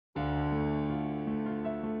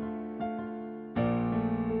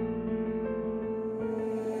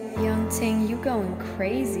Young Ting, you going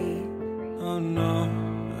crazy. Oh no,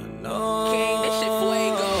 no. King, this shit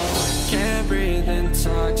fuego. Can't breathe in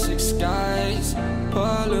toxic skies.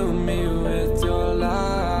 Pollute me with your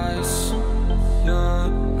lies.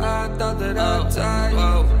 Yeah, I thought that I'd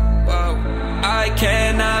die. I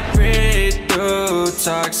cannot breathe through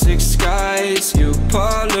toxic skies. You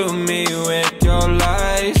pollute me with your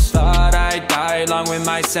lies. Thought I'd die along with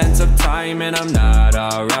my sense of time, and I'm not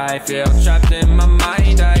alright. Feel trapped in my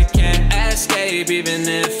mind, I can't escape even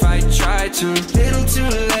if I try to. Little too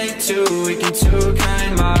late, too weak and too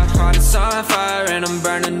kind. My heart is on fire and I'm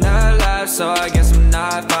burning alive, so I guess I'm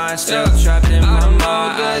not fine. Still trapped in my mind.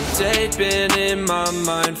 I know the date been in my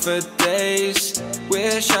mind for days.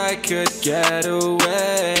 Wish I could get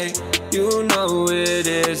away. You know it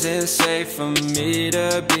isn't safe for me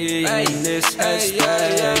to be in this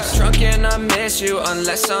headspace. Drunk and I miss you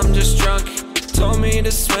unless I'm just drunk. Told me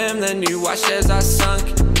to swim, then you watched as I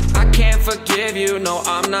sunk. I can't forgive you, no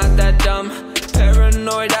I'm not that dumb.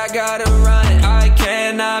 Paranoid, I gotta run. I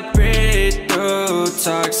cannot breathe through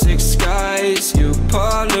toxic skies. You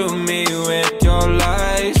pollute me with your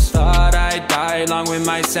lies. Thought I'd die along with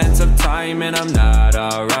my sense of time, and I'm not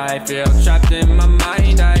alright. Feel trapped in my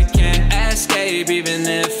mind, I can't escape even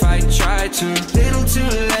if I try to. Little too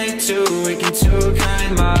late, too weak and too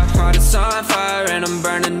kind. My heart is on fire and I'm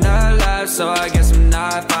burning alive, so I guess I'm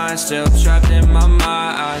not fine. Still trapped in my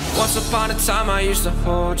mind. Once upon a time I used to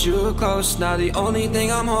hold you close. Now the only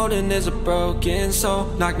thing I'm holding is a broken soul.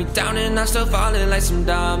 Knock me down and I'm still falling like some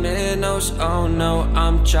dominoes. Oh no,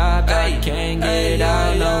 I'm trapped, I can't get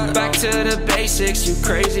out, no. Back to the basics, you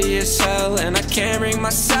crazy as hell, and I can't bring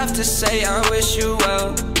myself to say I wish you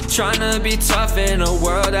well. Tryna be tough in a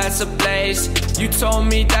world that's ablaze. You told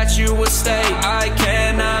me that you would stay. I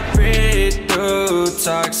cannot breathe through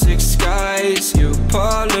toxic skies. You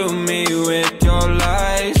pollute me with your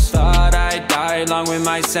lies. Thought I'd die along with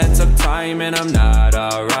my sense of time, and I'm not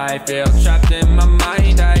alright. Feel trapped in my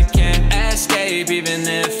mind, I can't escape even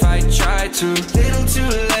if I try to. Little too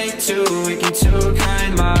late, too weak and too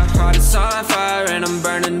kind. My heart is on fire and I'm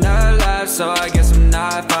burning alive, so I guess I'm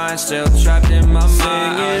not fine. Still trapped in my mind.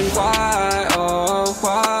 Singing why, oh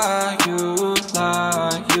why you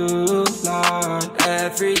lie, you lie.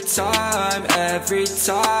 Every time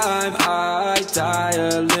I die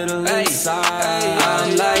a little inside.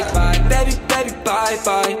 I'm like bye, baby, baby, bye,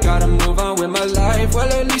 bye. Gotta move on with my life,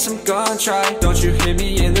 well at least I'm gonna try. Don't you hear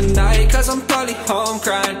me in the night, cause I'm probably home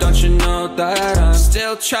crying. Don't you know that I'm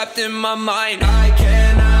still trapped in my mind. I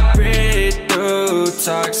cannot breathe through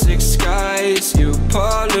toxic skies. You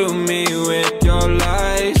pollute me with your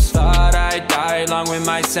lies. Thought I'd die along with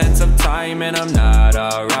my sense of time, and I'm not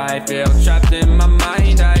alright. Feel trapped in my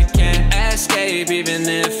mind, I can't escape even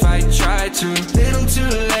if I try to. Little too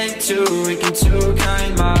late, too weak and too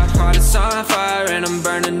kind. My heart is on fire and I'm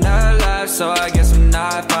burning alive, so I guess I'm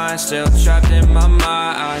not fine. Still trapped in my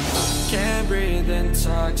mind. Can't breathe in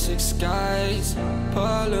toxic skies.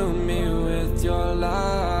 Pollute me with your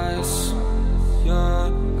lies.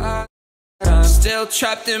 I'm still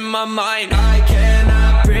trapped in my mind. I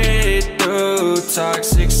cannot breathe through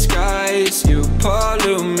toxic skies. You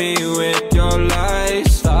pollute me with your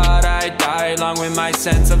lies. Thought I'd die along with my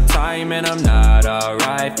sense of time, and I'm not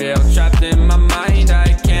alright. Feel trapped in my